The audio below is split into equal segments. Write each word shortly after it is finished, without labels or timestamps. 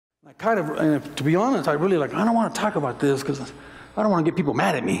I kind of, and to be honest, I don't want to talk about this because I don't want to get people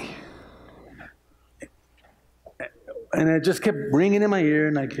mad at me. And it just kept ringing in my ear,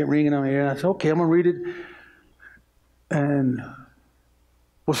 and I kept ringing in my ear. And I said, okay, I'm going to read it, and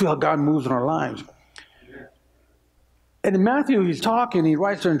we'll see how God moves in our lives. And in Matthew, he's talking, he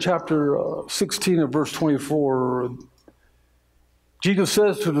writes there in chapter 16 of verse 24, Jesus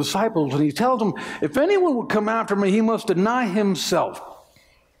says to the disciples, and he tells them, if anyone would come after me, he must deny himself.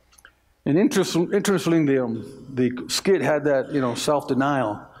 And interestingly, the skit had that,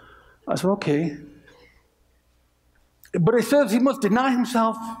 self-denial. I said, okay. But it says he must deny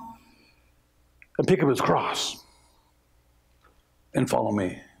himself and pick up his cross and follow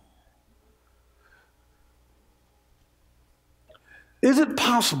me. Is it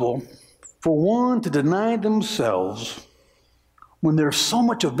possible for one to deny themselves when there's so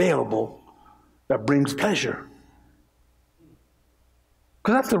much available that brings pleasure?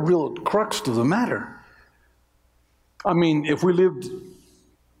 Because that's the real crux of the matter. I mean, if we lived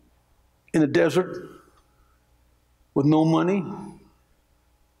in a desert with no money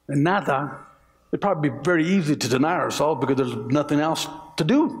and nada, it'd probably be very easy to deny ourselves because there's nothing else to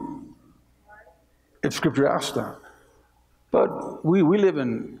do, if Scripture asks that. But we live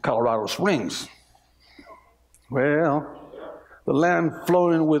in Colorado Springs. Well, the land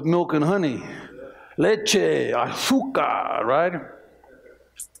flowing with milk and honey, leche, azúcar, right?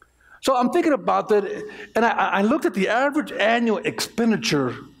 So I'm thinking about that, and I looked at the average annual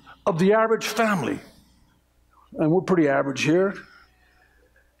expenditure of the average family. And we're pretty average here.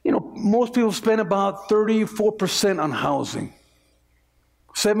 Most people spend about 34% on housing,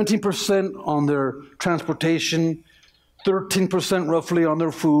 17% on their transportation, 13% roughly on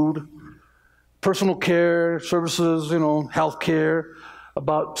their food, personal care, services, health care,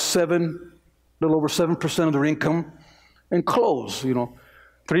 about a little over 7% of their income, and clothes,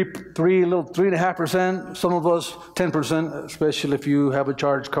 3.5%, some of us 10%, especially if you have a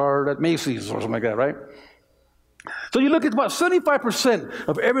charge card at Macy's or something like that, right? So you look at about 75%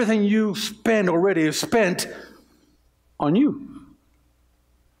 of everything you spend already is spent on you.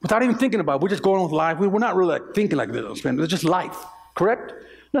 Without even thinking about it, we're just going on with life. We're not really thinking like this. It's just life, correct?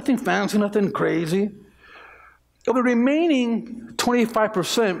 Nothing fancy, nothing crazy. Of the remaining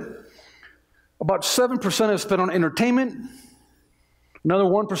 25%, about 7% is spent on entertainment, another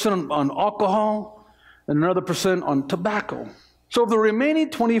 1% on alcohol, and another percent on tobacco. So of the remaining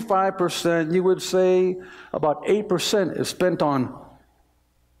 25%, you would say about 8% is spent on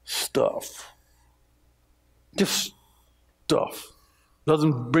stuff. Just stuff.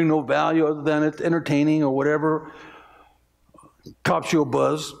 Doesn't bring no value other than it's entertaining or whatever. Cops you a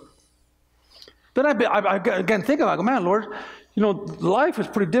buzz. Then I again think about, man, Lord, life is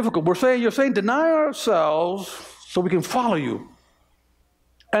pretty difficult. You're saying deny ourselves so we can follow you.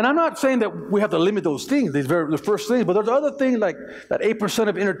 And I'm not saying that we have to limit those things, the first things, but there's other things like that 8%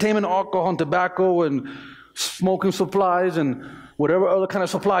 of entertainment, alcohol, and tobacco, and smoking supplies, and whatever other kind of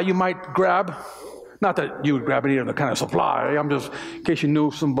supply you might grab. Not that you would grab any other kind of supply. I'm just, in case you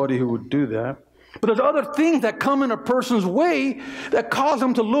knew somebody who would do that. But there's other things that come in a person's way that cause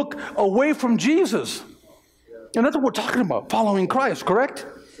them to look away from Jesus. And that's what we're talking about, following Christ, correct?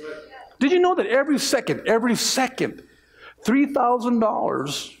 Did you know that every second,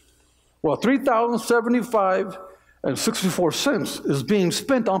 $3,000, well, $3,075.64 is being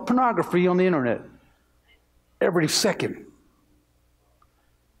spent on pornography on the internet. Every second.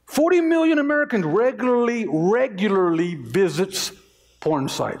 40 million Americans regularly visits porn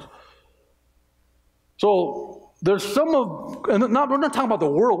sites. So there's we're not talking about the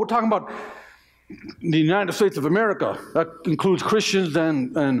world, we're talking about the United States of America. That includes Christians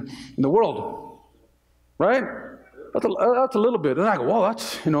and the world, right? That's a little bit. And I go, well,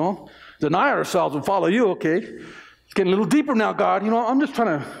 that's, deny ourselves and follow you, okay. It's getting a little deeper now, God. I'm just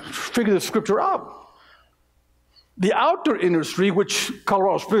trying to figure this Scripture out. The outdoor industry, which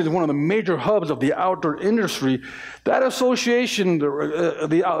Colorado Springs is one of the major hubs of the outdoor industry, that association,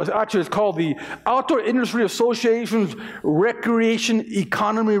 actually it's called the Outdoor Industry Association's Recreation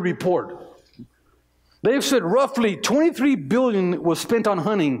Economy Report. They've said roughly $23 billion was spent on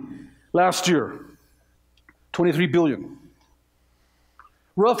hunting last year. $23 billion.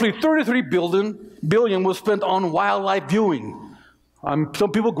 Roughly $33 billion was spent on wildlife viewing.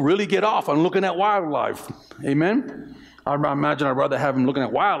 Some people really get off on looking at wildlife. Amen? I imagine I'd rather have them looking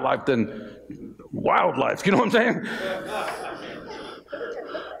at wildlife than wildlife. You know what I'm saying?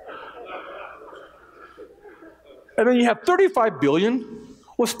 And then you have $35 billion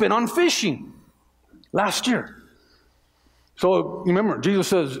was spent on fishing last year. So remember, Jesus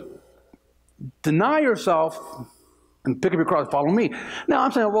says, deny yourself and pick up your cross and follow me. Now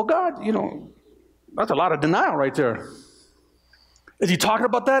I'm saying, well, God, you know, that's a lot of denial right there. Is he talking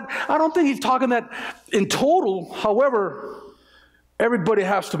about that? I don't think he's talking that in total. However, everybody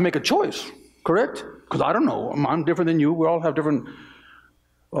has to make a choice, correct? Because I don't know. I'm different than you. We all have different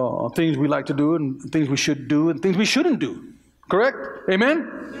things we like to do and things we should do and things we shouldn't do. Correct?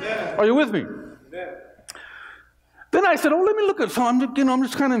 Amen? Yeah. Are you with me? Yeah. Then I said, oh, let me look at something. I'm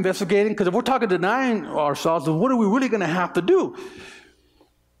just kind of investigating, because if we're talking denying ourselves, then what are we really going to have to do?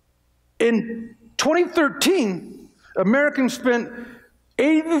 In 2013, Americans spent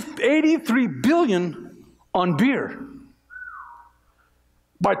 $83 billion on beer.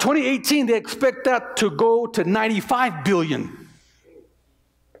 By 2018, they expect that to go to $95 billion.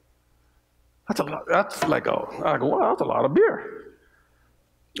 That's a lot. That's like I go, wow, that's a lot of beer.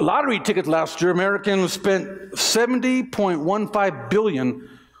 Lottery tickets last year, Americans spent $70.15 billion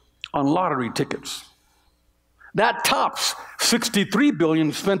on lottery tickets. That tops $63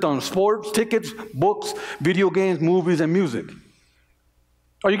 billion spent on sports, tickets, books, video games, movies, and music.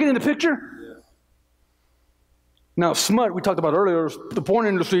 Are you getting the picture? Yeah. Now, smut, we talked about earlier, the porn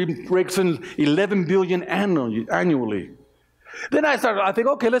industry rakes in $11 billion annually. Then I think,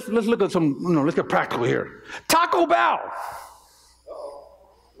 okay, let's look at some, let's get practical here. Taco Bell.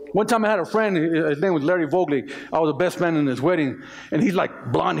 One time I had a friend, his name was Larry Vogley. I was the best man in his wedding, and he's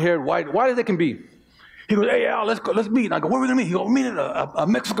like blonde-haired, white as they can be. He goes, hey, Al, let's meet. And I go, where are we going to meet? He goes, meet at a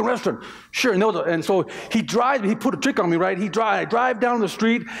Mexican restaurant. Sure. And so he drives, he put a trick on me, right? I drive down the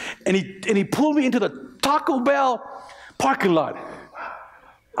street, and he pulled me into the Taco Bell parking lot.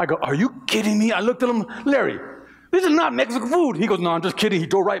 I go, are you kidding me? I looked at him, Larry, this is not Mexican food. He goes, no, I'm just kidding. He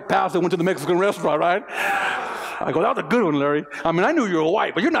drove right past and went to the Mexican restaurant, right? I go, that was a good one, Larry. I mean, I knew you were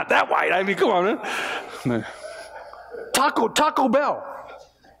white, but you're not that white. I mean, come on, man. Taco Bell.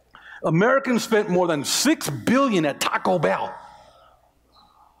 Americans spent more than $6 billion at Taco Bell.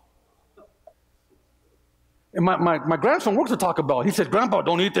 And my grandson works at Taco Bell. He said, Grandpa,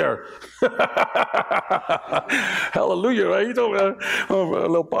 don't eat there. Hallelujah, right? You know,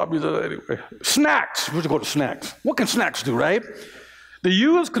 little Poppy said, anyway. Snacks. We're going to go to snacks. What can snacks do, right? The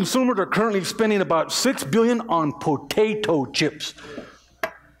U.S. consumers are currently spending about $6 billion on potato chips.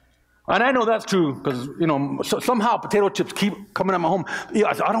 And I know that's true because, somehow potato chips keep coming at my home. Yeah,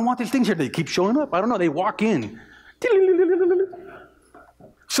 I said, I don't want these things here. They keep showing up. I don't know. They walk in.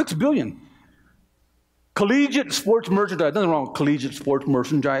 $6 billion. Collegiate sports merchandise. Nothing wrong with collegiate sports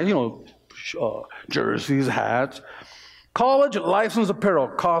merchandise. Jerseys, hats. College licensed apparel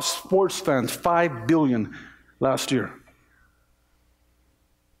cost sports fans $5 billion last year.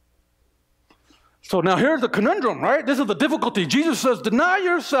 So now here's the conundrum, right? This is the difficulty. Jesus says, deny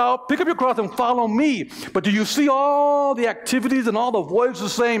yourself, pick up your cross, and follow me. But do you see all the activities and all the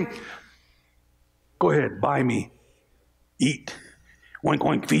voices saying, go ahead, buy me, eat, oink,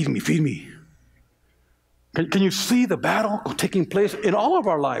 oink, feed me, feed me. Can you see the battle taking place in all of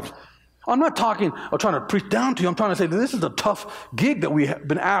our lives? I'm not talking or trying to preach down to you. I'm trying to say that this is a tough gig that we have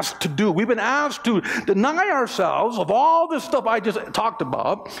been asked to do. We've been asked to deny ourselves of all this stuff I just talked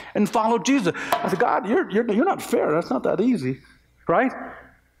about and follow Jesus. I said, God, you're not fair. That's not that easy, right?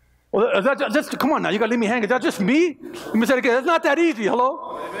 Well, is that just come on now. You got to leave me hanging. Is that just me? Let me say it again. It's not that easy.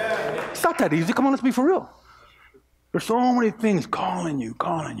 Hello? Amen. It's not that easy. Come on, let's be for real. There's so many things calling you.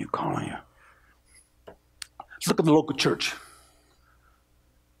 Let's look at the local church.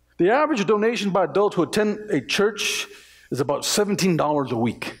 The average donation by adults who attend a church is about $17 a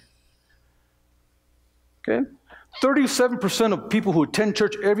week. Okay? 37% of people who attend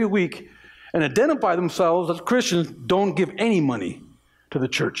church every week and identify themselves as Christians don't give any money to the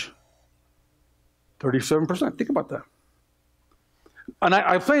church. 37%. Think about that. And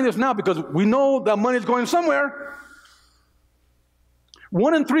I'm saying this now because we know that money is going somewhere.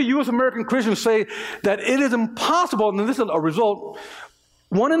 1 in 3 U.S. American Christians say that it is impossible, and this is a result.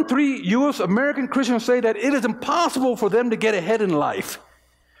 1 in 3 U.S. American Christians say that it is impossible for them to get ahead in life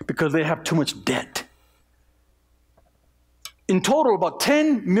because they have too much debt. In total, about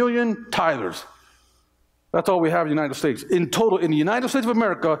 10 million tithers. That's all we have in the United States. In total, in the United States of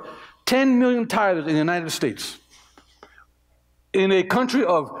America, 10 million tithers in the United States. In a country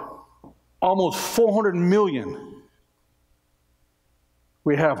of almost 400 million,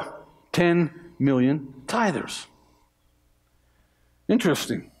 we have 10 million tithers.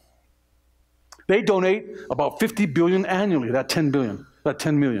 Interesting. They donate about $50 billion annually, that 10 million.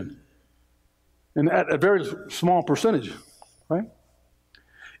 And at a very small percentage, right?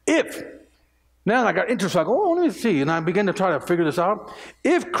 Now I got interested, I go, oh, let me see. And I began to try to figure this out.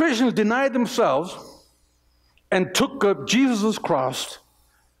 If Christians denied themselves and took up Jesus' cross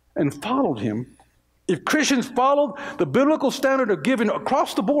and followed him, If Christians followed the biblical standard of giving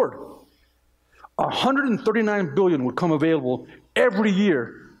across the board, 139 billion would come available every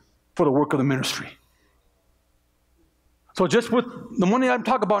year for the work of the ministry. So just with the money I'm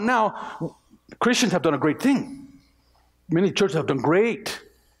talking about now, Christians have done a great thing. Many churches have done great.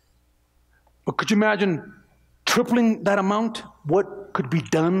 But could you imagine tripling that amount? What could be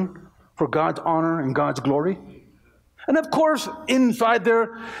done for God's honor and God's glory? And of course, inside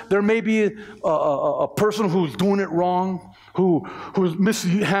there may be a person who's doing it wrong, who's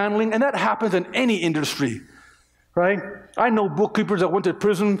mishandling, and that happens in any industry, right? I know bookkeepers that went to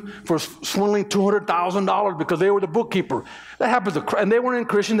prison for swindling $200,000 because they were the bookkeeper. That happens, and they weren't in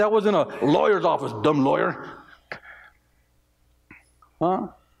Christian. That was in a lawyer's office, dumb lawyer. Huh?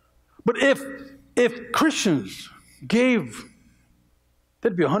 But if Christians gave,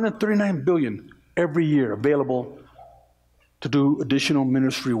 there'd be 139 billion every year available to do additional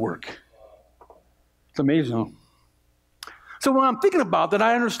ministry work. It's amazing, huh? So when I'm thinking about that,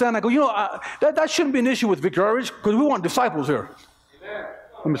 I understand. I go, that shouldn't be an issue with Victory Outreach because we want disciples here. Amen.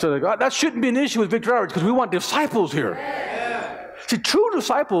 Let me say that. That shouldn't be an issue with Victory Outreach because we want disciples here. Amen. See, true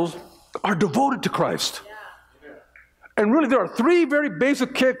disciples are devoted to Christ. Yeah. And really, there are three very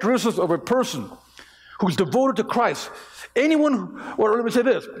basic characteristics of a person who's devoted to Christ. Anyone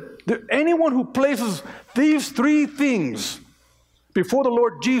who places these three things before the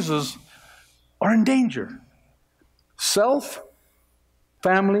Lord Jesus are in danger. Self,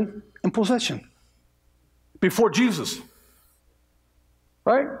 family, and possession. Before Jesus.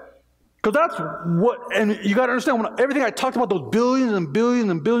 Right? Because that's what, and you got to understand, when everything I talked about, those billions and billions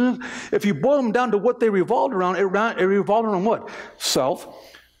and billions, if you boil them down to what they revolved around, it revolved around what? Self,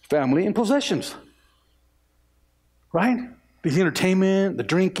 family, and possessions. Right? The entertainment, the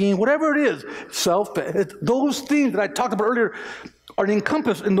drinking, whatever it is, those things that I talked about earlier are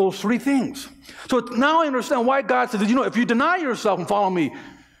encompassed in those three things. So now I understand why God says, if you deny yourself and follow me,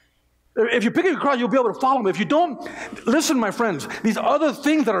 if you pick up your cross, you'll be able to follow me. If you don't, listen, my friends, these other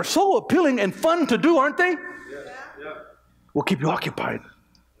things that are so appealing and fun to do, aren't they? Yeah. Will keep you occupied.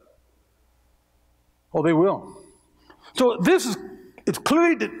 Oh, they will. So it's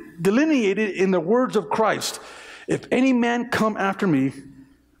clearly delineated in the words of Christ. If any man come after me,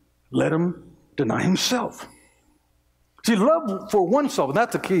 let him deny himself. See, love for oneself, and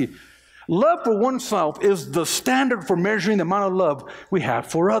that's the key. Love for oneself is the standard for measuring the amount of love we have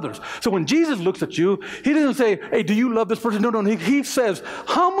for others. So when Jesus looks at you, he doesn't say, hey, do you love this person? No. He says,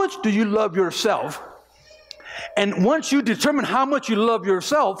 how much do you love yourself? And once you determine how much you love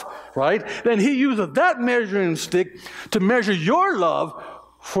yourself, right, then he uses that measuring stick to measure your love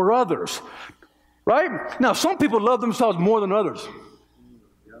for others. Right? Now, some people love themselves more than others.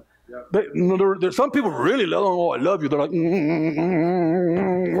 Some people really love, oh, I love you. They're like,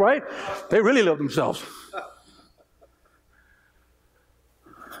 right? They really love themselves.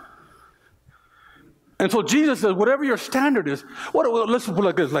 And so Jesus says, whatever your standard is, let's put it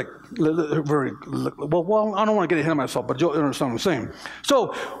like this, I don't want to get ahead of myself, but you'll understand what I'm saying.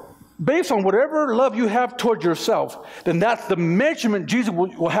 So, based on whatever love you have toward yourself, then that's the measurement Jesus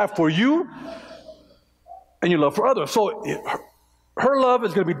will have for you and your love for others. So her love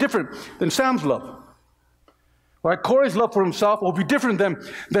is going to be different than Sam's love. Right? Corey's love for himself will be different than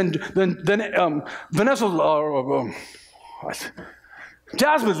Vanessa's,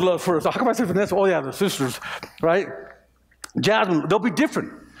 Jasmine's love for herself. How come I say Vanessa? Oh yeah, the sisters, right? Jasmine, they'll be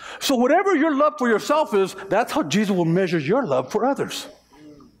different. So whatever your love for yourself is, that's how Jesus will measure your love for others.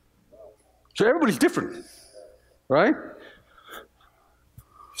 So everybody's different, right?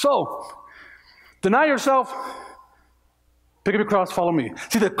 So, deny yourself, pick up your cross, follow me.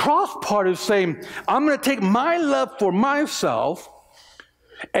 See, the cross part is saying, I'm going to take my love for myself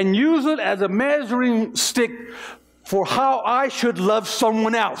and use it as a measuring stick for how I should love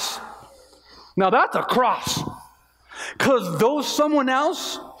someone else. Now, that's a cross. Because those someone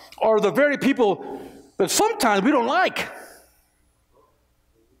else are the very people that sometimes we don't like.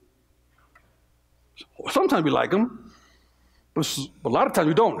 Sometimes we like them, but a lot of times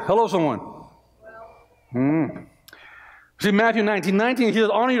we don't. Hello, someone. See, Matthew 19:19, he says,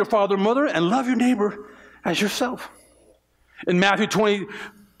 honor your father and mother and love your neighbor as yourself. In Matthew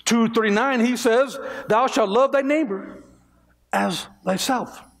 22:39, he says, thou shalt love thy neighbor as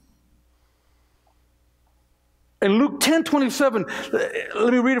thyself. In Luke 10:27,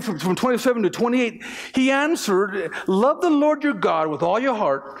 let me read it from 27 to 28. He answered, love the Lord your God with all your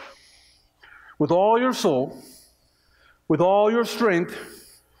heart, with all your soul, with all your strength,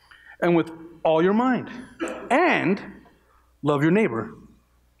 and with all your mind. And love your neighbor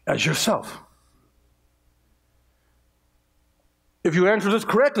as yourself. If you answer this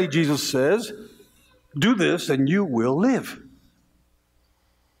correctly, Jesus says, Do this and you will live.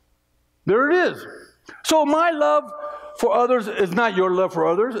 There it is. So my love for others is not your love for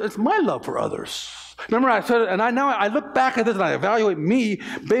others. It's my love for others. Remember I said it, and now I look back at this and I evaluate me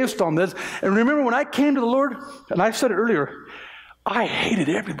based on this. And remember when I came to the Lord, and I said it earlier, I hated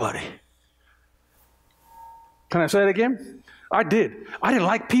everybody. Can I say it again? I did. I didn't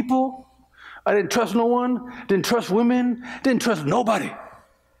like people. I didn't trust no one. Didn't trust women. Didn't trust nobody.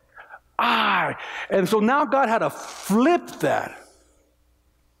 And so now God had to flip that.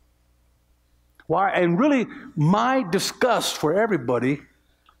 Why? And really, my disgust for everybody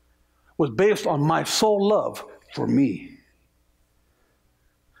was based on my sole love for me.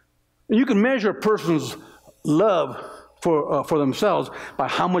 And you can measure a person's love for themselves by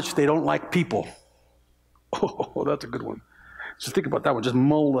how much they don't like people. Oh, that's a good one. Just think about that one. Just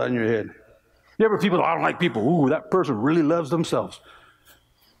mull that in your head. You ever people, I don't like people. Ooh, that person really loves themselves.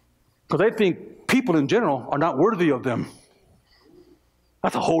 Because they think people in general are not worthy of them.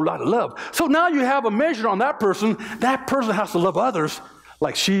 That's a whole lot of love. So now you have a measure on that person. That person has to love others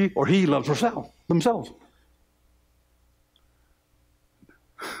like she or he loves themselves.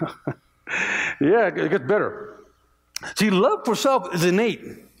 Yeah, it gets better. See, love for self is innate.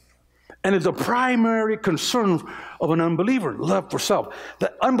 And it's a primary concern of an unbeliever, love for self.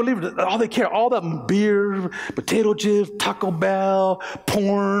 The unbeliever, all they care, all that beer, potato chips, Taco Bell,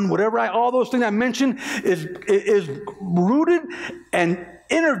 porn, whatever, all those things I mentioned is rooted and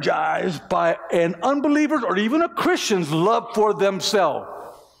energized by an unbeliever's or even a Christian's love for themselves.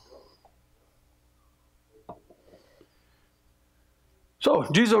 So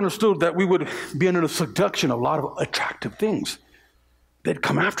Jesus understood that we would be under the seduction of a lot of attractive things. They'd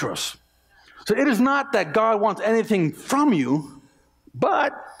come after us. So it is not that God wants anything from you,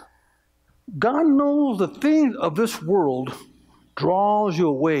 but God knows the things of this world draws you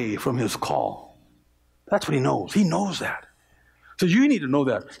away from his call. That's what he knows. He knows that. So you need to know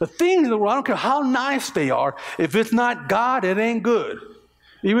that. The things in the world, I don't care how nice they are, if it's not God, it ain't good.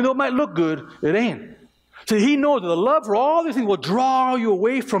 Even though it might look good, it ain't. So he knows that the love for all these things will draw you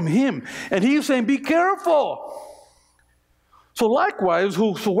away from him. And he's saying, be careful. So likewise,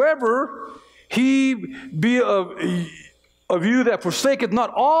 whosoever he be of you that forsaketh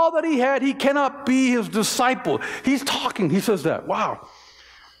not all that he had, he cannot be his disciple. He's talking. He says that. Wow.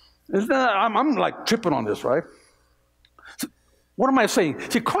 I'm like tripping on this, right? So what am I saying?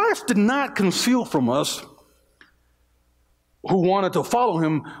 See, Christ did not conceal from us who wanted to follow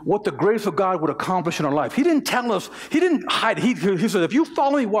him what the grace of God would accomplish in our life. He didn't tell us, he didn't hide. He said, if you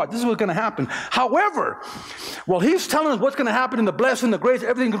follow me, what? This is what's going to happen. However, while he's telling us what's going to happen in the blessing, the grace,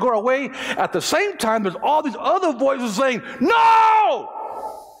 everything can go our way, at the same time, there's all these other voices saying, no!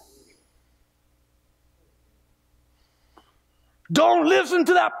 Don't listen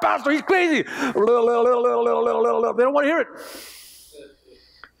to that pastor. He's crazy. They don't want to hear it.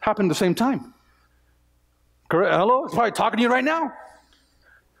 Happened at the same time. Correct? Hello? It's probably talking to you right now.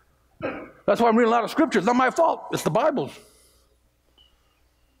 That's why I'm reading a lot of scriptures. It's not my fault. It's the Bible's.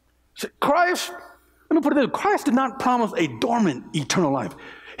 See, Christ, let me put it this way. Christ did not promise a dormant eternal life.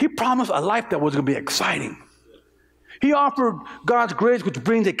 He promised a life that was going to be exciting. He offered God's grace, which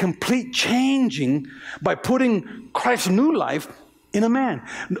brings a complete changing by putting Christ's new life in a man.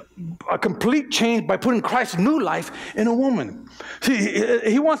 A complete change by putting Christ's new life in a woman. See,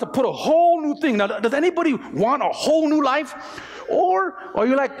 he wants to put a whole new thing. Now, does anybody want a whole new life? Or are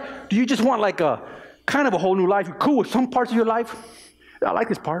you like, do you just want like a kind of a whole new life? You're cool with some parts of your life? I like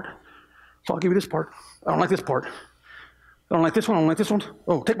this part, so I'll give you this part. I don't like this part. I don't like this one. I don't like this one.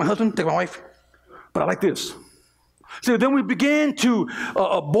 Oh, take my husband, take my wife. But I like this. See, then we begin to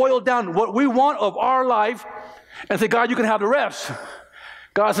boil down what we want of our life and say, God, you can have the rest.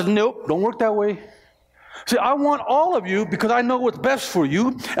 God says, nope, don't work that way. See, I want all of you because I know what's best for you,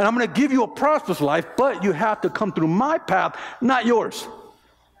 and I'm going to give you a prosperous life, but you have to come through my path, not yours.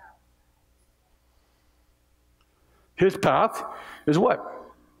 His path is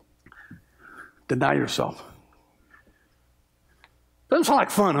what? Deny yourself. Doesn't sound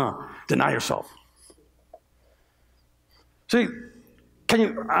like fun, huh? Deny yourself. See, can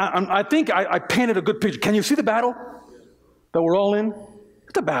you? I think I painted a good picture. Can you see the battle that we're all in?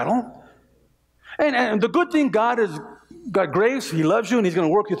 It's a battle. And the good thing, God has got grace. He loves you, and he's going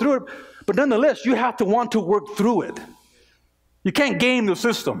to work you through it. But nonetheless, you have to want to work through it. You can't game the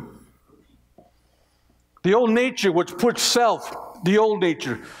system. The old nature, which puts self,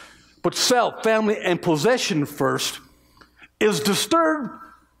 family, and possession first, is disturbed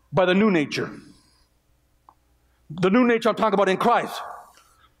by the new nature. The new nature I'm talking about in Christ.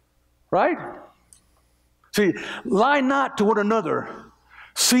 Right? See, lie not to one another,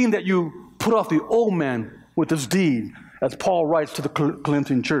 seeing that you put off the old man with this deed, as Paul writes to the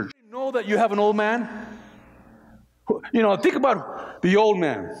Corinthian church. You know that you have an old man? You know, think about the old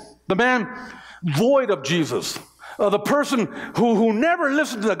man, the man void of Jesus, the person who never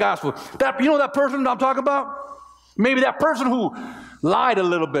listened to the gospel. You know that person I'm talking about? Maybe that person who lied a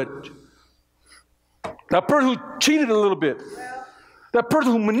little bit. That person who cheated a little bit. That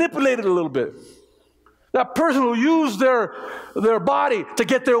person who manipulated a little bit. That person who used their body to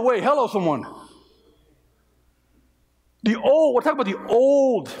get their way. Hello, someone. We're talking about the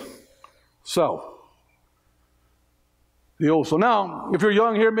old self. The old self. Now, if you're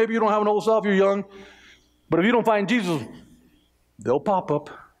young here, maybe you don't have an old self, you're young. But if you don't find Jesus, they'll pop up.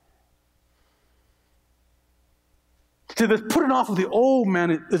 See, this putting off of the old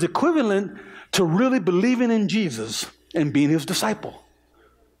man is equivalent to really believing in Jesus and being his disciple.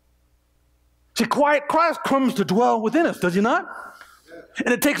 See, Christ comes to dwell within us, does he not?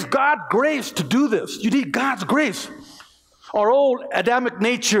 And it takes God's grace to do this. You need God's grace. Our old Adamic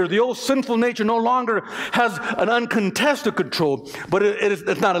nature, the old sinful nature, no longer has an uncontested control, but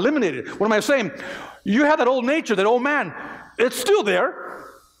it's not eliminated. What am I saying? You have that old nature, that old man. It's still there,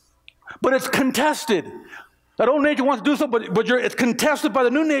 but it's contested. That old nature wants to do something, but it's contested by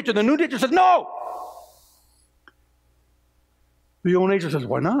the new nature. The new nature says, no. The old nature says,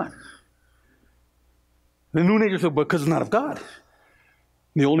 why not? The new nature says, because it's not of God.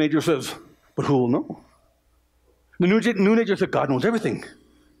 The old nature says, but who will know? The new nature says, God knows everything.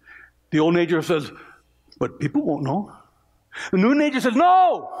 The old nature says, but people won't know. The new nature says,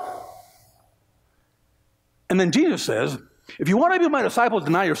 no. And then Jesus says, if you want to be my disciples,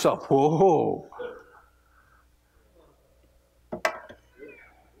 deny yourself. Whoa.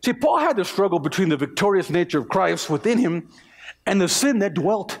 See, Paul had to struggle between the victorious nature of Christ within him and the sin that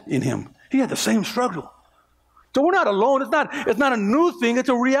dwelt in him. He had the same struggle. So we're not alone. It's not a new thing. It's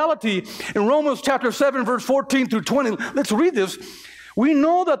a reality. In Romans chapter 7, verse 14 through 20, let's read this. We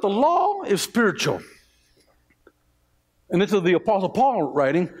know that the law is spiritual. And this is the Apostle Paul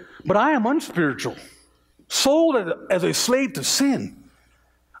writing, but I am unspiritual, sold as a slave to sin.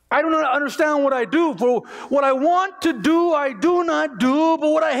 I do not understand what I do, for what I want to do, I do not do, but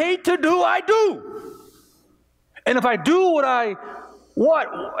what I hate to do, I do. And if I do what I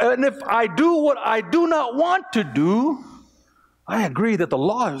do not want to do, I agree that the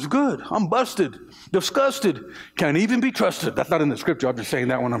law is good. I'm busted, disgusted, can't even be trusted. That's not in the scripture. I'm just saying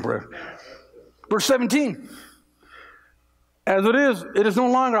that one on prayer. Verse 17. As it is no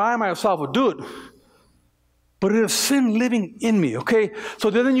longer I myself who do it, but it is sin living in me, okay?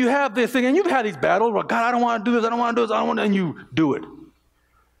 So then you have this thing, and you've had these battles where, God, I don't want to do this, I don't want to do this, I don't want to, and you do it.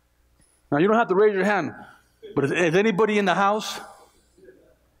 Now, you don't have to raise your hand, but is anybody in the house?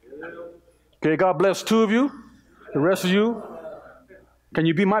 Okay, God bless two of you. The rest of you, can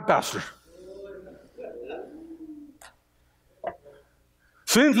you be my pastor?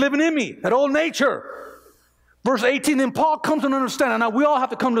 Sin's living in me, that old nature. Verse 18, then Paul comes to an understanding. Now, we all have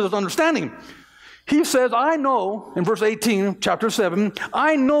to come to this understanding. He says, I know, in verse 18, chapter 7,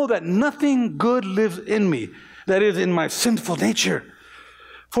 I know that nothing good lives in me, that is, in my sinful nature.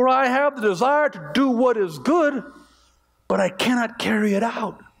 For I have the desire to do what is good, but I cannot carry it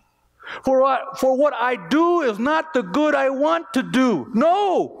out. For what I do is not the good I want to do.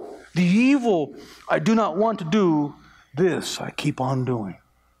 No, the evil I do not want to do, this I keep on doing.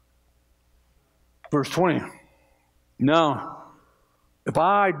 Verse 20, now, if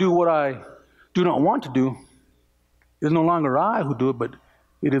I do what I do not want to do, it is no longer I who do it, but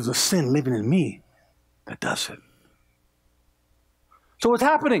it is the sin living in me that does it. So what's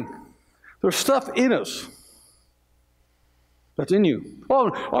happening? There's stuff in us that's in you.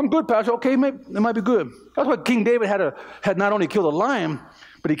 Oh, I'm good, Pastor. Okay, it might be good. That's why King David had not only killed a lion,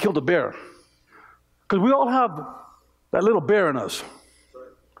 but he killed a bear. Because we all have that little bear in us.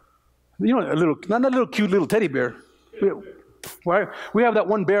 You know, not a little cute little teddy bear. Right? We have that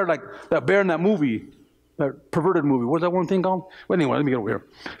one bear, like that bear in that movie, that perverted movie. What's that one thing called? Well, anyway, let me get over here.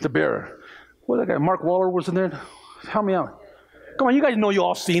 The bear. What that guy? Mark Waller was in there. Help me out. Come on, you guys know you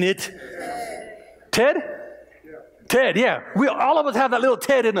all seen it. Ted? Yeah. Ted, yeah. All of us have that little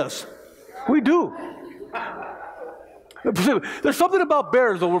Ted in us. We do. There's something about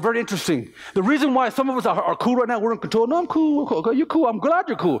bears, though, we're very interesting. The reason why some of us are cool right now, we're in control. No, I'm cool. Okay, you're cool. I'm glad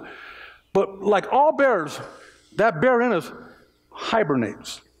you're cool. But like all bears, that bear in us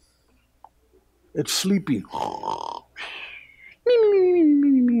hibernates. It's sleeping.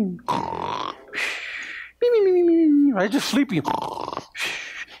 Right? Just sleeping.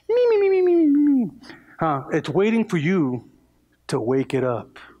 It's waiting for you to wake it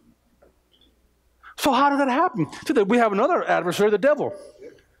up. So how does that happen? So that we have another adversary, the devil.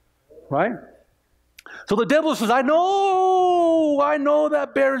 right? So the devil says, I know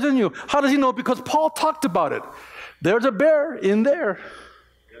that bear is in you. How does he know? Because Paul talked about it. There's a bear in there.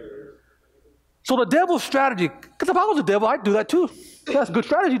 So the devil's strategy, because if I was a devil, I'd do that too. That's a good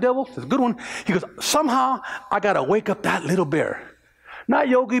strategy, devil. That's a good one. He goes, somehow I got to wake up that little bear. Not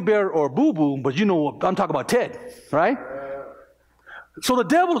Yogi Bear or Boo Boo, but you know, I'm talking about Ted, right? So the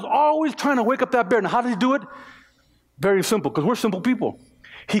devil is always trying to wake up that bear. And how does he do it? Very simple, because we're simple people.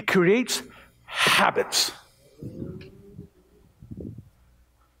 He creates habits.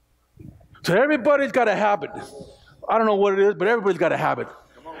 So everybody's got a habit. I don't know what it is, but everybody's got a habit.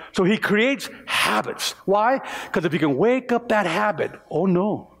 So he creates habits. Why? Because if he can wake up that habit, oh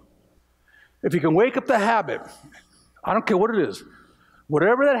no. If he can wake up the habit, I don't care what it is,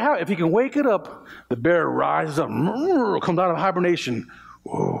 whatever that habit, if he can wake it up, the bear rises up, comes out of hibernation.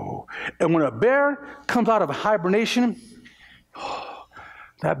 Whoa. And when a bear comes out of hibernation,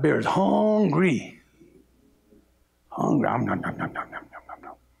 that bear is hungry.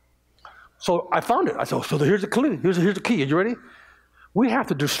 So I found it. I said, so here's the key. Here's the key. Are you ready? We have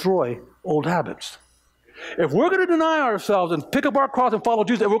to destroy old habits. If we're going to deny ourselves and pick up our cross and follow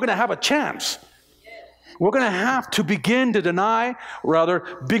Jesus, if we're going to have a chance, we're going to have to begin to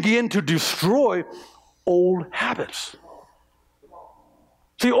begin to destroy old habits.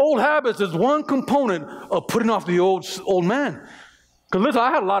 See, old habits is one component of putting off the old man. Because listen,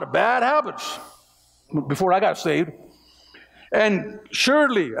 I had a lot of bad habits before I got saved. And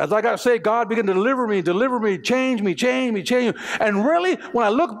surely, as I got saved, God began to deliver me, change me. And really, when I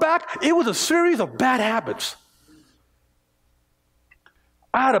look back, it was a series of bad habits.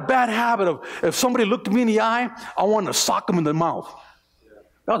 I had a bad habit of, if somebody looked me in the eye, I wanted to sock them in the mouth.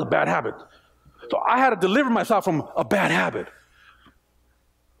 That was a bad habit. So I had to deliver myself from a bad habit.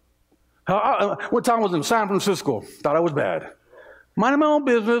 One time I was in San Francisco, thought I was bad. Minding my own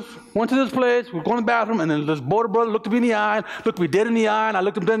business, went to this place, we're going to the bathroom, and then this border brother looked me in the eye, looked me dead in the eye, and I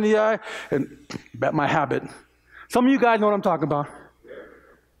looked him dead in the eye, and that's my habit. Some of you guys know what I'm talking about.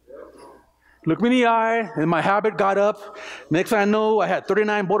 Looked me in the eye, and my habit got up. Next thing I know, I had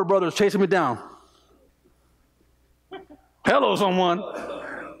 39 border brothers chasing me down. Hello, someone.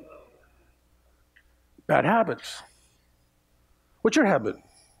 Bad habits. What's your habit?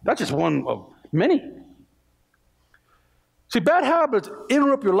 That's just one of many. See, bad habits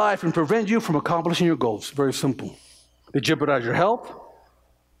interrupt your life and prevent you from accomplishing your goals. Very simple. They jeopardize your health,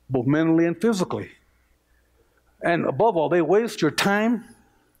 both mentally and physically. And above all, they waste your time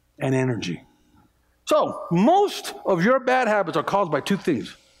and energy. So, most of your bad habits are caused by two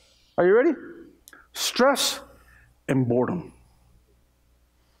things. Are you ready? Stress and boredom.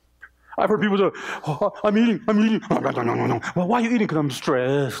 I've heard people say, oh, I'm eating. No. Well, why are you eating? Because I'm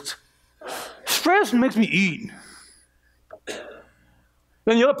stressed. Stress makes me eat.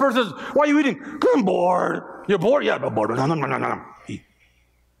 Then the other person says, why are you eating? Because I'm bored. You're bored? Yeah, I'm bored. No. Eat.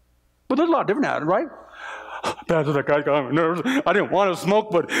 But there's a lot different at it, right? Pastor, that guy got me nervous. I didn't want to smoke,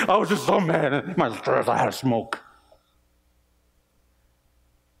 but I was just so mad at my stress. I had to smoke.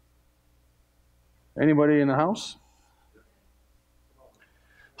 Anybody in the house?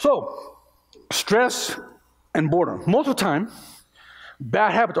 So, stress and boredom. Most of the time,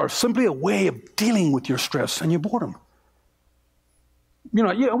 bad habits are simply a way of dealing with your stress and your boredom. You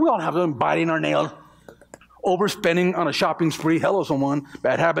know, we all have them biting our nails, overspending on a shopping spree. Hello, someone.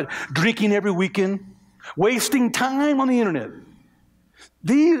 Bad habit. Drinking every weekend. Wasting time on the internet.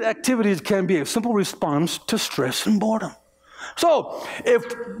 These activities can be a simple response to stress and boredom. So, if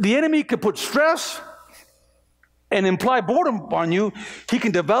the enemy can put stress and imply boredom on you, he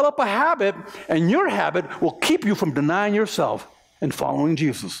can develop a habit, and your habit will keep you from denying yourself and following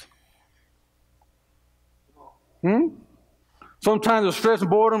Jesus. Sometimes the stress and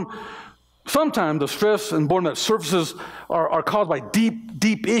boredom that surfaces are caused by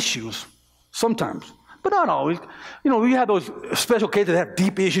deep issues. Sometimes. But not always. You know, we have those special cases that have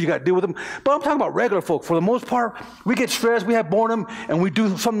deep issues, you got to deal with them. But I'm talking about regular folk. For the most part, we get stressed, we have boredom, and we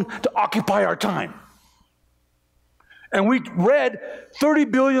do something to occupy our time. And we read 30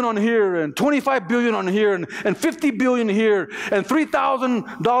 billion on here, and 25 billion on here, and 50 billion here, and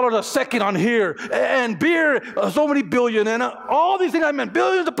 $3,000 a second on here, and beer, so many billion, and all these things I meant,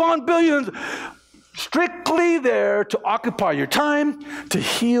 billions upon billions, strictly there to occupy your time, to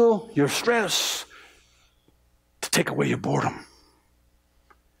heal your stress, to take away your boredom.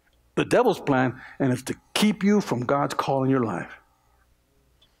 The devil's plan, and it's to keep you from God's call in your life.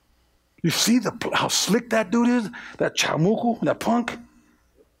 You see how slick that dude is? That chamuco, that punk?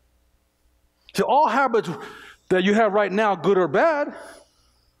 See, all habits that you have right now, good or bad,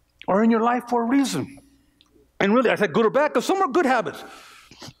 are in your life for a reason. And really, I said good or bad because some are good habits.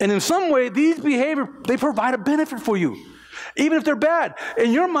 And in some way, these behaviors, they provide a benefit for you. Even if they're bad,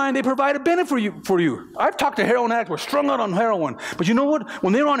 in your mind, they provide a benefit for you. I've talked to heroin addicts who were strung out on heroin. But you know what?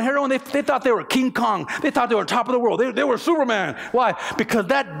 When they were on heroin, they thought they were King Kong. They thought they were on top of the world. They were Superman. Why? Because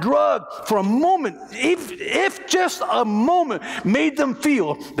that drug, for a moment, if just a moment, made them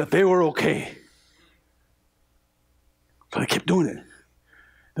feel that they were okay. So they kept doing it.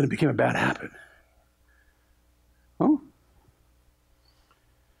 Then it became a bad habit. Huh?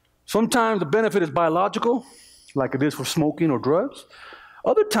 Sometimes the benefit is biological, like it is for smoking or drugs.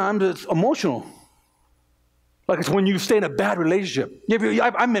 Other times it's emotional, like it's when you stay in a bad relationship.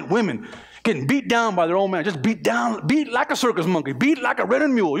 I met women getting beat down by their own man, just beat like a circus monkey, beat like a rented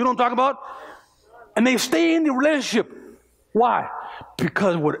mule. You know what I'm talking about? And they stay in the relationship. Why?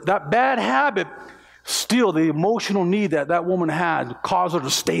 Because that bad habit, still the emotional need that woman had, caused her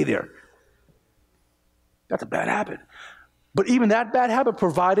to stay there. That's a bad habit. But even that bad habit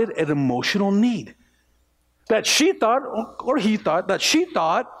provided an emotional need that she thought, or he thought, that she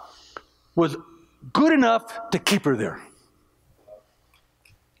thought was good enough to keep her there.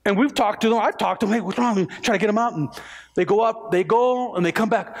 And we've talked to them. I've talked to them. Hey, what's wrong? Trying to get them out. And they go, and they come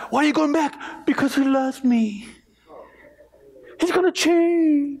back. Why are you going back? Because he loves me. He's going to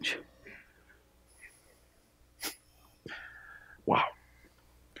change. Wow.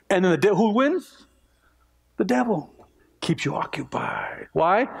 And then who wins? The devil. Keeps you occupied.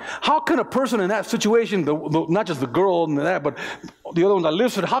 Why? How can a person in that situation, not just the girl and that, but the other ones I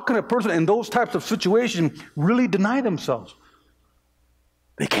listed, how can a person in those types of situations really deny themselves?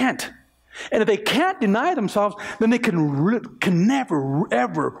 They can't. And if they can't deny themselves, then they can never,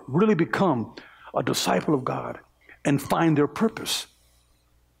 ever really become a disciple of God and find their purpose.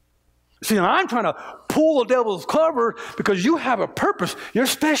 See, and I'm trying to pull the devil's cover because you have a purpose. You're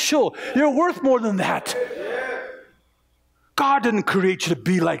special. You're worth more than that. God didn't create you to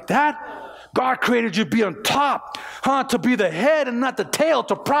be like that. God created you to be on top, to be the head and not the tail,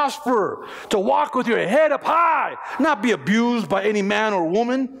 to prosper, to walk with your head up high, not be abused by any man or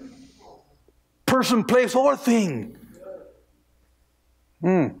woman, person, place, or thing.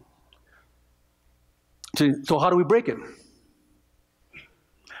 See, so how do we break it?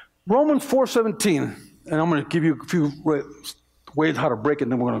 Romans 4:17, and I'm going to give you a few ways how to break it,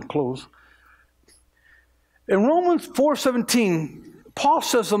 and then we're going to close. In Romans 4:17, Paul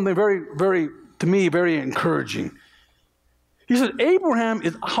says something to me, very encouraging. He said, Abraham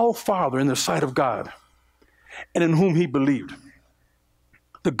is our father in the sight of God, and in whom he believed.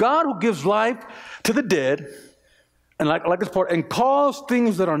 The God who gives life to the dead, and like this part, and calls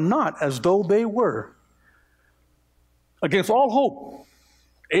things that are not as though they were. Against all hope,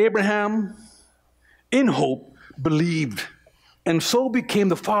 Abraham, in hope, believed, and so became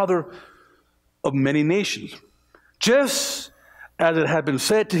the father of many nations. Just as it had been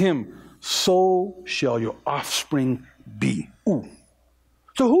said to him, so shall your offspring be. Ooh.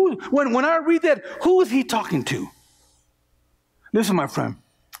 So when I read that, who is he talking to? Listen, my friend,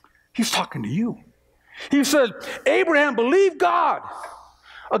 he's talking to you. He says, Abraham believed God.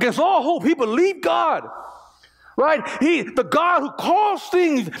 Against all hope, he believed God. Right? The God who calls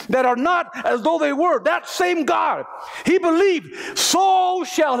things that are not as though they were, that same God, he believed, so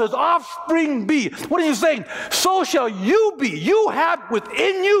shall his offspring be. What are you saying? So shall you be. You have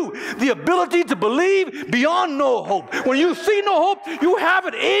within you the ability to believe beyond no hope. When you see no hope, you have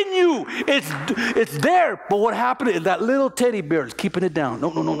it in you. It's there. But what happened is that little teddy bear is keeping it down.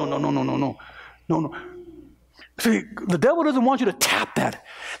 No. See, the devil doesn't want you to tap that.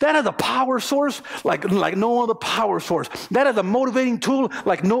 That is a power source like no other power source. That is a motivating tool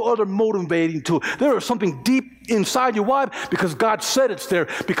like no other motivating tool. There is something deep inside you. Why? Because God said it's there.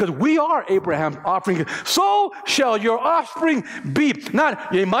 Because we are Abraham's offspring. So shall your offspring be.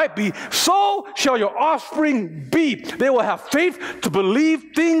 Not, it might be. So shall your offspring be. They will have faith to believe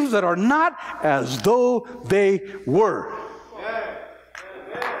things that are not as though they were.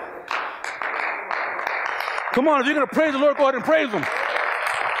 Come on, if you're going to praise the Lord, go ahead and praise him.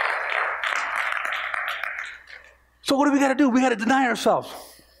 So what do we got to do? We got to deny ourselves.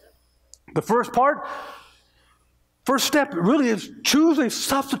 The first step really is choose a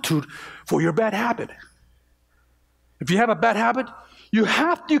substitute for your bad habit. If you have a bad habit, you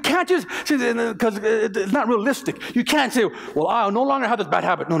can't just, because it's not realistic. You can't say, well, I no longer have this bad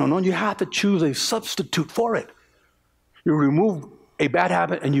habit. No. You have to choose a substitute for it. You remove a bad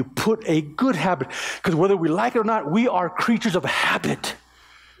habit and you put a good habit. Because whether we like it or not, we are creatures of habit.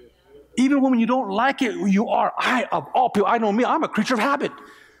 Even when you don't like it, you are. Of all people, I know me, I'm a creature of habit.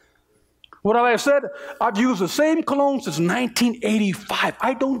 What have I said? I've used the same cologne since 1985.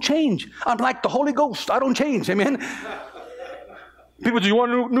 I don't change. I'm like the Holy Ghost. I don't change. Amen. People, do you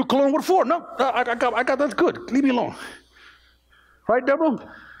want a new cologne? What for? No, I got that's good. Leave me alone. Right, Deborah?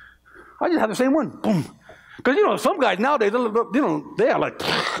 I just have the same one. Boom. Because, some guys nowadays, they are like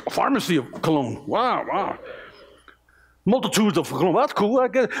a pharmacy of cologne. Wow. Multitudes of cologne. That's cool, I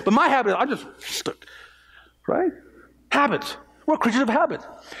guess. But my habit, right? Habits. We're creatures of habit.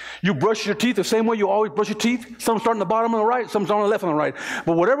 You brush your teeth the same way you always brush your teeth. Some start on the bottom on the right, some start on the left on the right.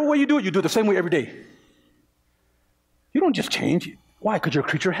 But whatever way you do it the same way every day. You don't just change. Why? Because you're a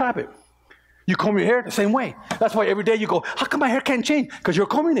creature of habit. You comb your hair the same way. That's why every day you go, how come my hair can't change? Because you're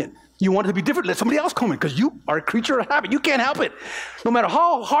combing it. You want it to be different. Let somebody else comb it because you are a creature of habit. You can't help it. No matter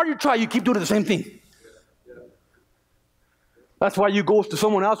how hard you try, you keep doing the same thing. That's why you go to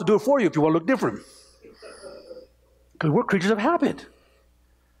someone else to do it for you if you want to look different. Because we're creatures of habit.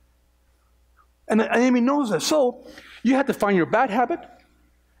 And the enemy knows that. So you have to find your bad habit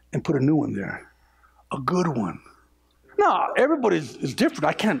and put a new one there. A good one. Now, everybody is different.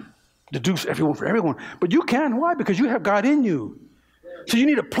 I can't deduce everyone for everyone. But you can. Why? Because you have God in you. So you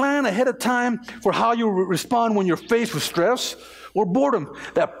need a plan ahead of time for how you respond when you're faced with stress or boredom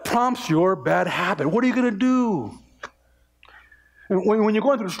that prompts your bad habit. What are you going to do? And when you're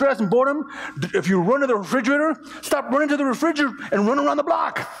going through stress and boredom, if you run to the refrigerator, stop running to the refrigerator and run around the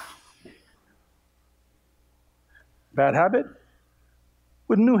block. Bad habit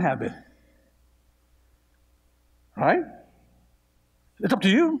with new habit. Right? It's up to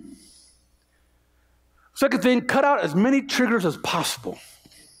you. Second thing, cut out as many triggers as possible.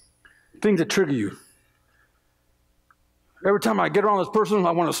 Things that trigger you. Every time I get around this person,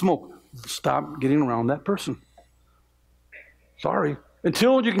 I want to smoke. Stop getting around that person. Sorry.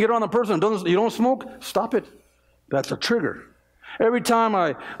 Until you can get around the person and you don't smoke, stop it. That's a trigger. Every time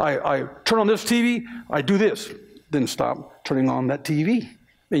I turn on this TV, I do this. Then stop turning on that TV.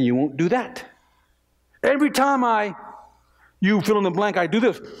 Then you won't do that. Every time you fill in the blank, I do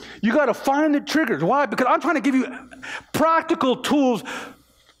this. You got to find the triggers. Why? Because I'm trying to give you practical tools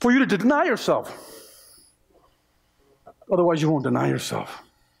for you to deny yourself. Otherwise, you won't deny yourself.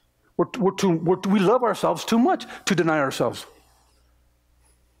 We love ourselves too much to deny ourselves.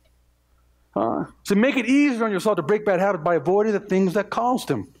 So make it easier on yourself to break bad habits by avoiding the things that cause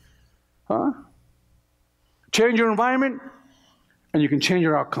them. Change your environment, and you can change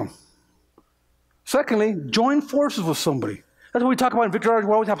your outcome. Secondly, join forces with somebody. That's what we talk about in Victory.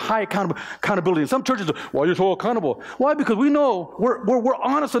 We always have high accountability. In some churches, well, you're so accountable. Why? Because we know, we're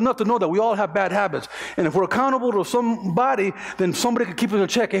honest enough to know that we all have bad habits. And if we're accountable to somebody, then somebody can keep us in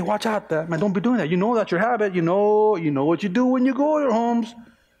check. Hey, watch out, man, don't be doing that. You know that's your habit. You know what you do when you go to your homes.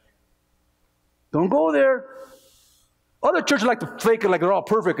 Don't go there. Other churches like to fake it like they're all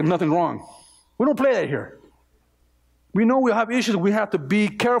perfect and nothing wrong. We don't play that here. We know we have issues. We have to be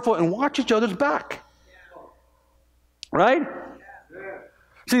careful and watch each other's back. Right?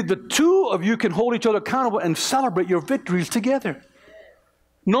 See, the two of you can hold each other accountable and celebrate your victories together.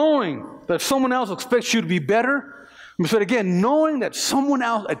 Knowing that someone else expects you to be better. Let me say it again. Knowing that someone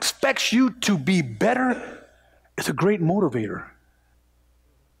else expects you to be better is a great motivator.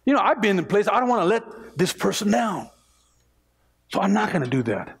 I've been in places, I don't want to let this person down. So I'm not going to do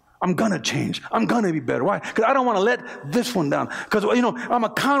that. I'm going to change. I'm going to be better. Why? Because I don't want to let this one down. Because, I'm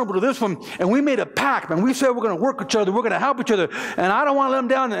accountable to this one. And we made a pact, man. We said we're going to work with each other. We're going to help each other. And I don't want to let them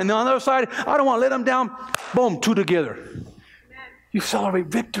down. And on the other side, I don't want to let them down. Boom, two together. Amen. You celebrate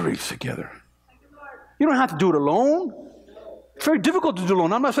victories together. You don't have to do it alone. It's very difficult to do it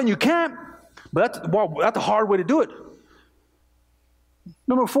alone. I'm not saying you can't. But that's a hard way to do it.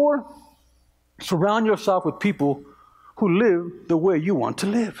 Number 4, surround yourself with people who live the way you want to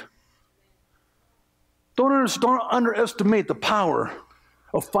live. Don't underestimate the power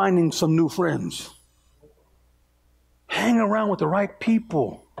of finding some new friends. Hang around with the right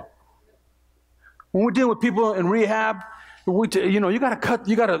people. When we're dealing with people in rehab, you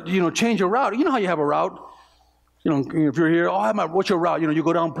gotta change your route. You know how you have a route. If you're here, what's your route? You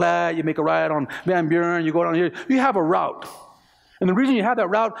go down Platte, you make a ride on Van Buren, you go down here. You have a route. And the reason you have that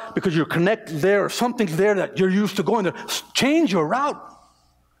route, because you're connected there, or something's there that you're used to going there. Change your route.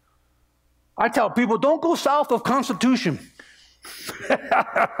 I tell people, don't go south of Constitution.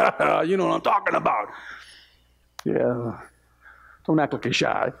 You know what I'm talking about. Yeah. Don't act like you're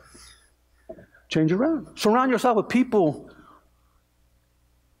shy. Change your route. Surround yourself with people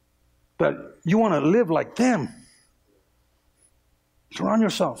that you want to live like them. Surround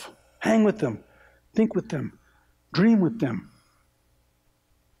yourself. Hang with them. Think with them. Dream with them.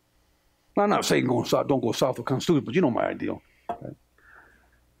 I'm not saying don't go south of Constitution, but you know my ideal. Right?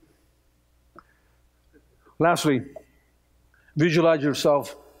 Lastly, visualize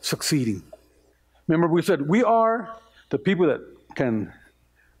yourself succeeding. Remember we said we are the people that can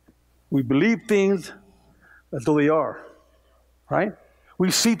we believe things as though they are, right?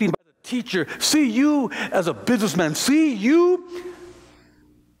 We see things as a teacher, see you as a businessman, see you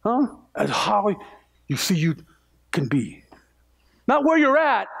as how you see you can be. Not where you're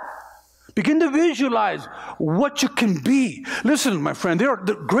at. Begin to visualize what you can be. Listen, my friend,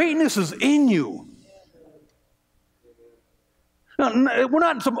 the greatness is in you. Now, we're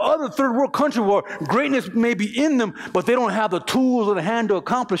not in some other third world country where greatness may be in them, but they don't have the tools in the hand to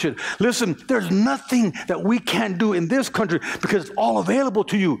accomplish it. Listen, there's nothing that we can't do in this country because it's all available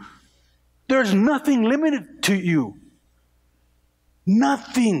to you. There's nothing limited to you.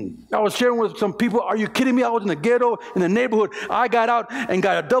 Nothing. I was sharing with some people, are you kidding me? I was in the ghetto, in the neighborhood. I got out and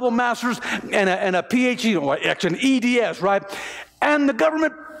got a double master's and a PhD, or actually an EDS, right? And the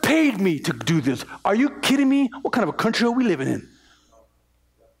government paid me to do this. Are you kidding me? What kind of a country are we living in?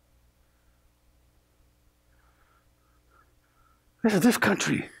 This is this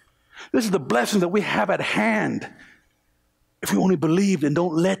country. This is the blessing that we have at hand. If we only believed and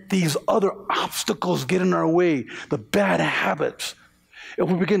don't let these other obstacles get in our way, the bad habits. If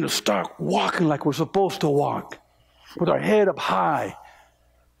we begin to start walking like we're supposed to walk, with our head up high,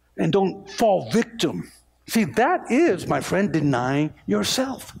 and don't fall victim. See, that is, my friend, denying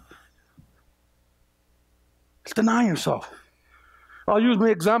yourself. It's denying yourself. I'll use my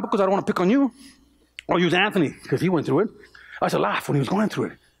example because I don't want to pick on you. I'll use Anthony because he went through it. I used to laugh when he was going through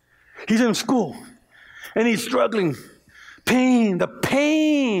it. He's in school, and he's struggling. Pain, the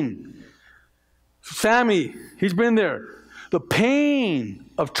pain. Sammy, he's been there. The pain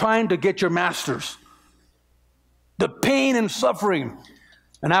of trying to get your master's. The pain and suffering.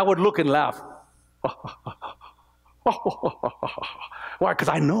 And I would look and laugh. Why? Because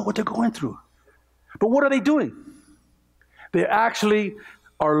I know what they're going through. But what are they doing? They actually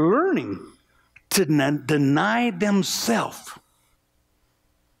are learning to deny themselves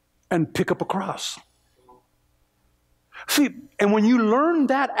and pick up a cross. See, and when you learn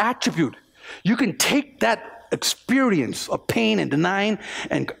that attribute, you can take that experience of pain and denying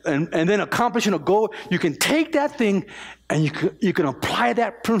and then accomplishing a goal. You can take that thing and you can apply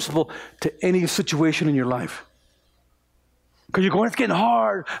that principle to any situation in your life. Because you're going, it's getting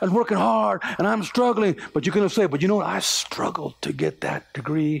hard, and working hard, and I'm struggling. But you're going to say, but you know what? I struggled to get that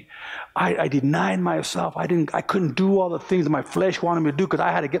degree. I denied myself. I couldn't do all the things that my flesh wanted me to do because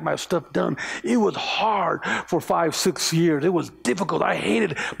I had to get my stuff done. It was hard for 5-6 years. It was difficult. I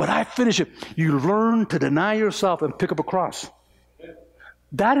hated it, but I finished it. You learn to deny yourself and pick up a cross.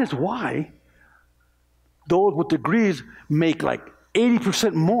 That is why those with degrees make like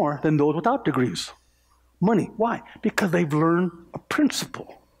 80% more than those without degrees. Money. Why? Because they've learned a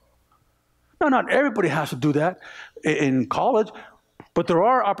principle. Now, not everybody has to do that in college, but there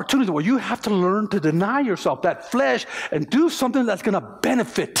are opportunities where you have to learn to deny yourself, that flesh, and do something that's going to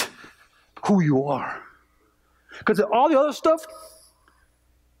benefit who you are. Because all the other stuff,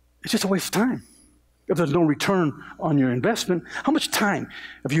 it's just a waste of time. If there's no return on your investment, how much time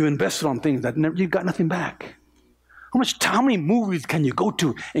have you invested on things that you've got nothing back? How many movies can you go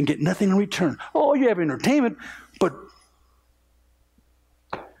to and get nothing in return? Oh, you have entertainment, but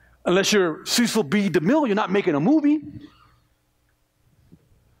unless you're Cecil B. DeMille, you're not making a movie.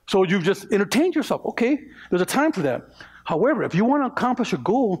 So you've just entertained yourself. Okay, there's a time for that. However, if you want to accomplish a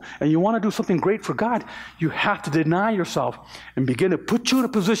goal and you want to do something great for God, you have to deny yourself and begin to put you in a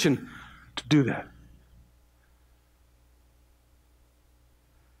position to do that.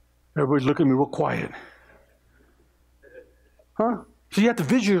 Everybody's looking at me real quiet. Huh? So you have to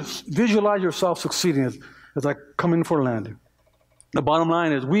visualize yourself succeeding as I come in for a landing. The bottom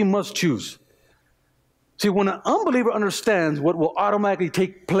line is we must choose. See, when an unbeliever understands what will automatically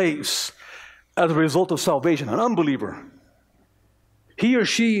take place as a result of salvation, an unbeliever, he or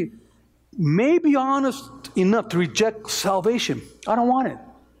she may be honest enough to reject salvation. I don't want it.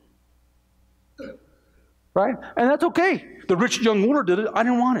 Right? And that's okay. The rich young ruler did it. I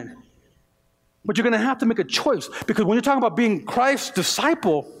didn't want it. But you're going to have to make a choice. Because when you're talking about being Christ's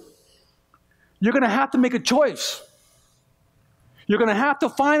disciple, you're going to have to make a choice. You're going to have to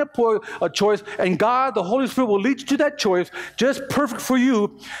find a choice, and God, the Holy Spirit, will lead you to that choice, just perfect for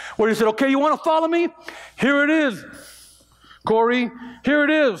you, where He said, okay, you want to follow me? Here it is, Corey. Here it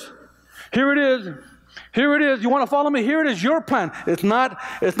is. Here it is. Here it is. You want to follow me? Here it is, your plan. It's not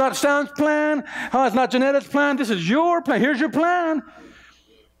Sam's plan. It's not Janette's plan. This is your plan. Here's your plan.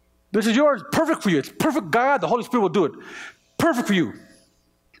 This is yours. Perfect for you. It's perfect. God, the Holy Spirit will do it. Perfect for you.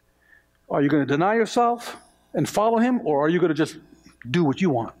 Are you going to deny yourself and follow Him, or are you going to just do what you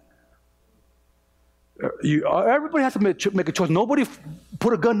want? Everybody has to make a choice. Nobody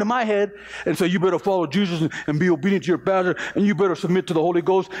put a gun to my head and say, you better follow Jesus and be obedient to your pastor, and you better submit to the Holy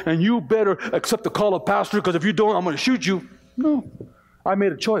Ghost, and you better accept the call of pastor, because if you don't, I'm going to shoot you. No. I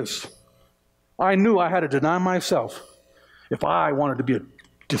made a choice. I knew I had to deny myself if I wanted to be a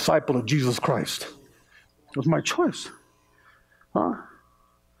disciple of Jesus Christ. It was my choice.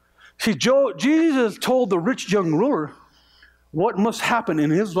 See, Jesus told the rich young ruler what must happen in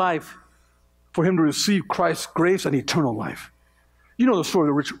his life for him to receive Christ's grace and eternal life. You know the story of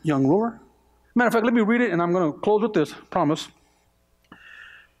the rich young ruler. Matter of fact, let me read it, and I'm going to close with this, promise.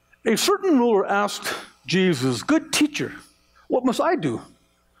 A certain ruler asked Jesus, "Good teacher, what must I do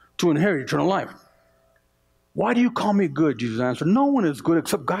to inherit eternal life?" "Why do you call me good?" Jesus answered. "No one is good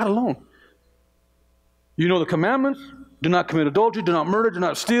except God alone. You know the commandments: do not commit adultery, do not murder, do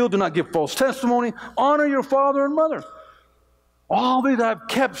not steal, do not give false testimony, honor your father and mother. All these I've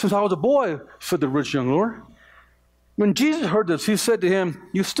kept since I was a boy," said the rich young ruler. When Jesus heard this, he said to him,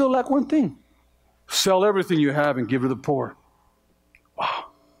 "You still lack one thing. Sell everything you have and give to the poor.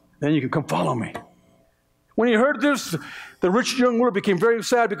 Wow. Then you can come follow me." When he heard this, the rich young ruler became very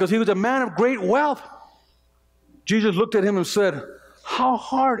sad because he was a man of great wealth. Jesus looked at him and said, "How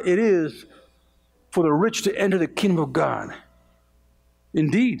hard it is for the rich to enter the kingdom of God.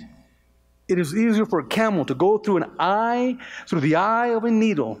 Indeed, it is easier for a camel to go through the eye of a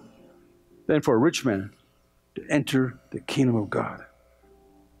needle than for a rich man to enter the kingdom of God."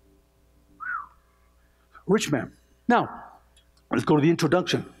 Rich man. Now, let's go to the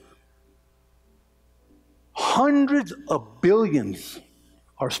introduction. Hundreds of billions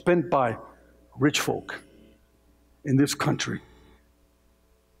are spent by rich folk in this country.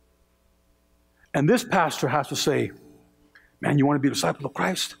 And this pastor has to say, man, you want to be a disciple of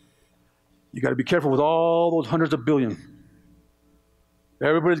Christ? You got to be careful with all those hundreds of billion.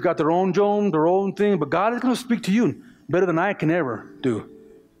 Everybody's got their own Joan, their own thing, but God is going to speak to you better than I can ever do.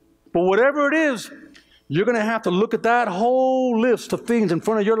 But whatever it is, you're going to have to look at that whole list of things in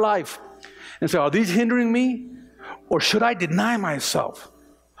front of your life and say, are these hindering me? Or should I deny myself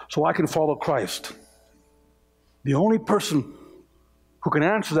so I can follow Christ? The only person who can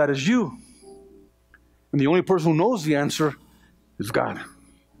answer that is you. And the only person who knows the answer is God.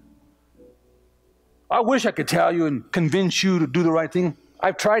 I wish I could tell you and convince you to do the right thing.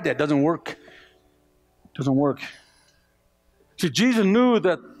 I've tried that. It doesn't work. It doesn't work. See, Jesus knew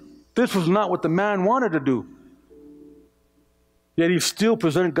that this was not what the man wanted to do. Yet he still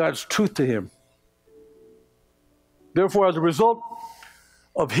presented God's truth to him. Therefore, as a result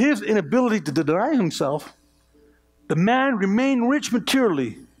of his inability to deny himself, the man remained rich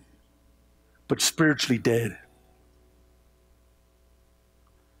materially, but spiritually dead.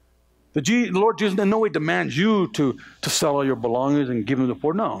 The Lord Jesus in no way demands you to sell all your belongings and give them to the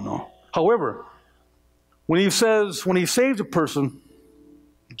poor. No. However, when he saves a person,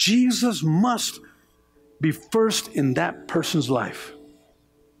 Jesus must be first in that person's life.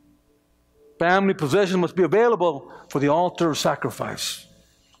 Family possession must be available for the altar of sacrifice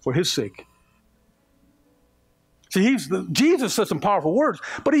for his sake. See, Jesus said some powerful words,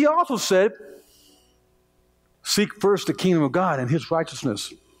 but he also said, seek first the kingdom of God and his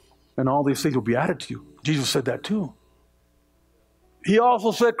righteousness, and all these things will be added to you. Jesus said that too. He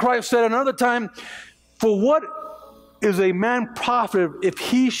also said, Christ said another time, for what is a man profited if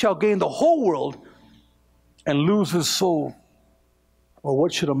he shall gain the whole world and lose his soul? Or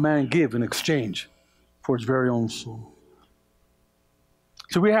what should a man give in exchange for his very own soul?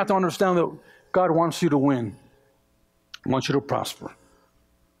 So we have to understand that God wants you to win. He wants you to prosper.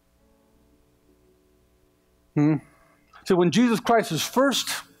 So when Jesus Christ is first,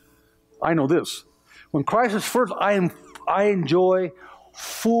 I know this. When Christ is first, I enjoy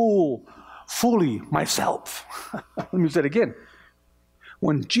fully myself. Let me say it again.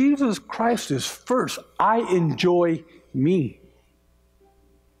 When Jesus Christ is first, I enjoy me.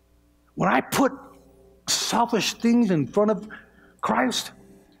 When I put selfish things in front of Christ,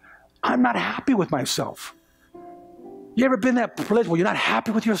 I'm not happy with myself. You ever been in that place where you're not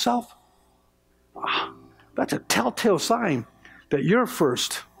happy with yourself? That's a telltale sign that you're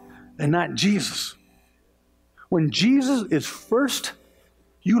first and not Jesus. When Jesus is first,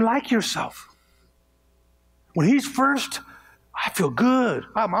 you like yourself. When he's first, I feel good.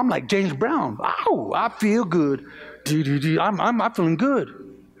 I'm like James Brown. Oh, I feel good. I'm feeling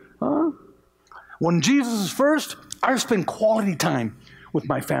good. When Jesus is first, I spend quality time with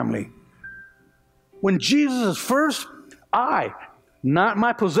my family. When Jesus is first, not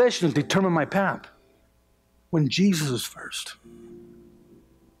my possessions, determine my path. When Jesus is first.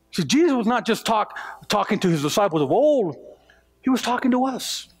 See, Jesus was not just talking to his disciples of old. He was talking to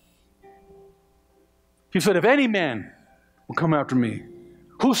us. He said, if any man will come after me,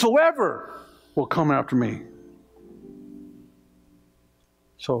 whosoever will come after me.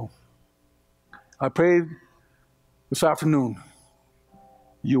 So I prayed this afternoon,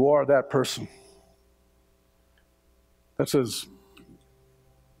 you are that person that says,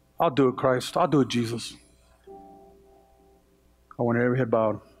 I'll do it, Christ. I'll do it, Jesus. I want every head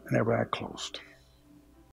bowed and every eye closed.